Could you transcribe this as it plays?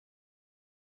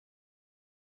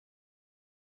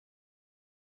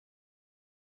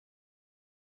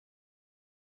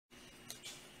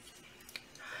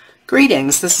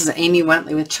Greetings, this is Amy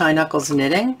Wentley with Chi Knuckles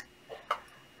Knitting.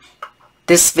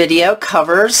 This video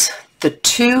covers the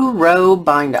 2-row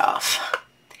bind off.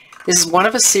 This is one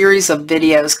of a series of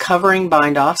videos covering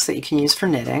bind offs that you can use for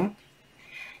knitting,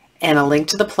 and a link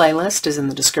to the playlist is in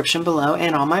the description below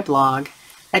and on my blog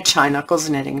at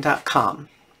chiknucklesknitting.com.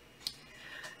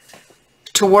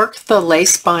 To work the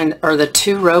lace bind or the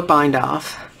 2-row bind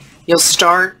off, you'll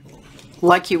start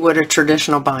like you would a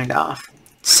traditional bind off.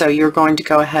 So you're going to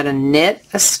go ahead and knit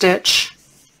a stitch,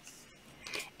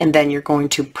 and then you're going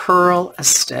to purl a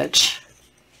stitch,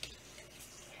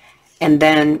 and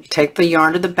then take the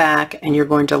yarn to the back and you're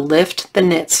going to lift the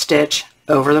knit stitch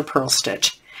over the purl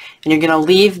stitch, and you're going to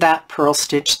leave that purl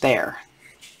stitch there.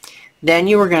 Then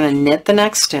you are going to knit the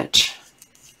next stitch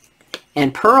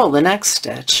and purl the next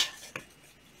stitch,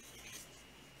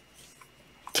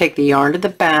 take the yarn to the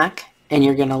back, and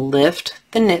you're going to lift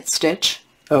the knit stitch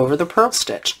over the purl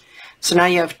stitch. So now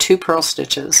you have 2 purl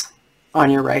stitches on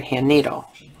your right hand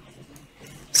needle.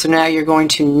 So now you're going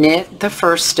to knit the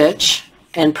first stitch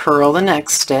and purl the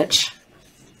next stitch,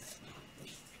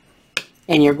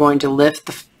 and you're going to lift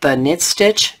the knit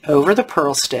stitch over the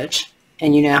purl stitch,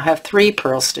 and you now have 3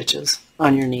 purl stitches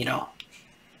on your needle.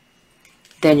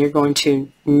 Then you're going to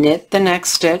knit the next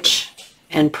stitch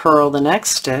and purl the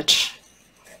next stitch.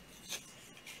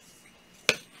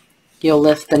 You'll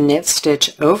lift the knit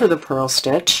stitch over the purl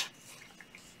stitch,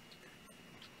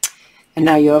 and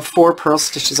now you have 4 purl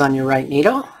stitches on your right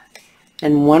needle.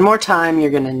 And one more time you're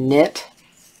going to knit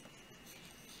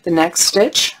the next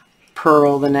stitch,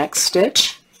 purl the next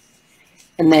stitch,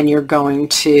 and then you're going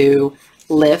to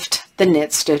lift the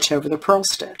knit stitch over the purl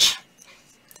stitch.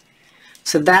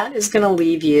 So that is going to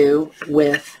leave you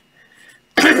with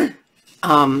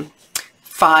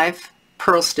 5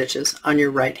 purl stitches on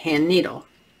your right hand needle.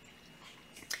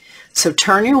 So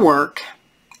turn your work,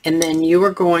 and then you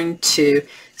are going to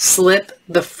slip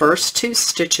the first 2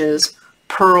 stitches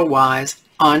purlwise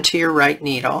onto your right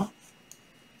needle,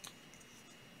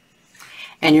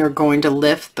 and you're going to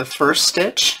lift the first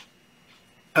stitch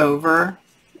over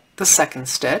the second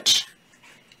stitch,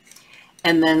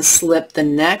 and then slip the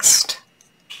next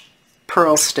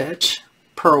purl stitch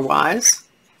purlwise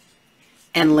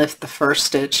and lift the first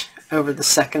stitch over the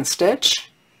second stitch,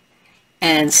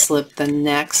 and slip the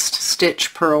next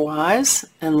stitch purlwise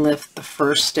and lift the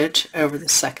first stitch over the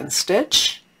second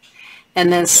stitch,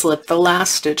 and then slip the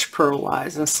last stitch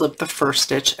purlwise and slip the first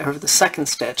stitch over the second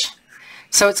stitch.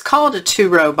 So it's called a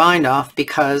 2-row bind off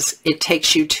because it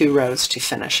takes you 2 rows to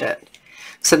finish it.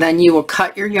 So then you will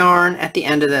cut your yarn at the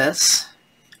end of this,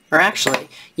 or actually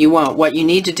you won't. What you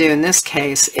need to do in this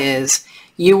case is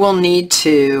you will need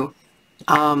to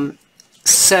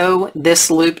sew this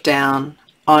loop down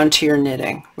onto your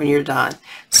knitting when you're done.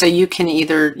 So you can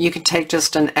take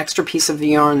just an extra piece of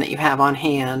yarn that you have on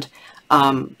hand,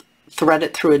 thread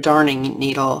it through a darning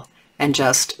needle, and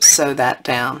just sew that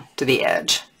down to the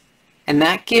edge. And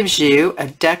that gives you a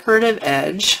decorative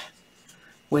edge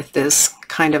with this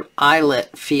kind of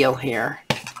eyelet feel here.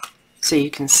 So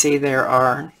you can see there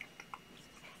are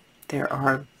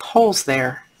holes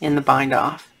there in the bind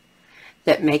off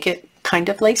that make it kind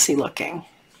of lacy looking.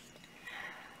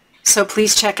 So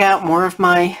please check out more of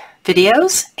my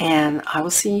videos, and I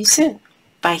will see you soon.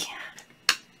 Bye.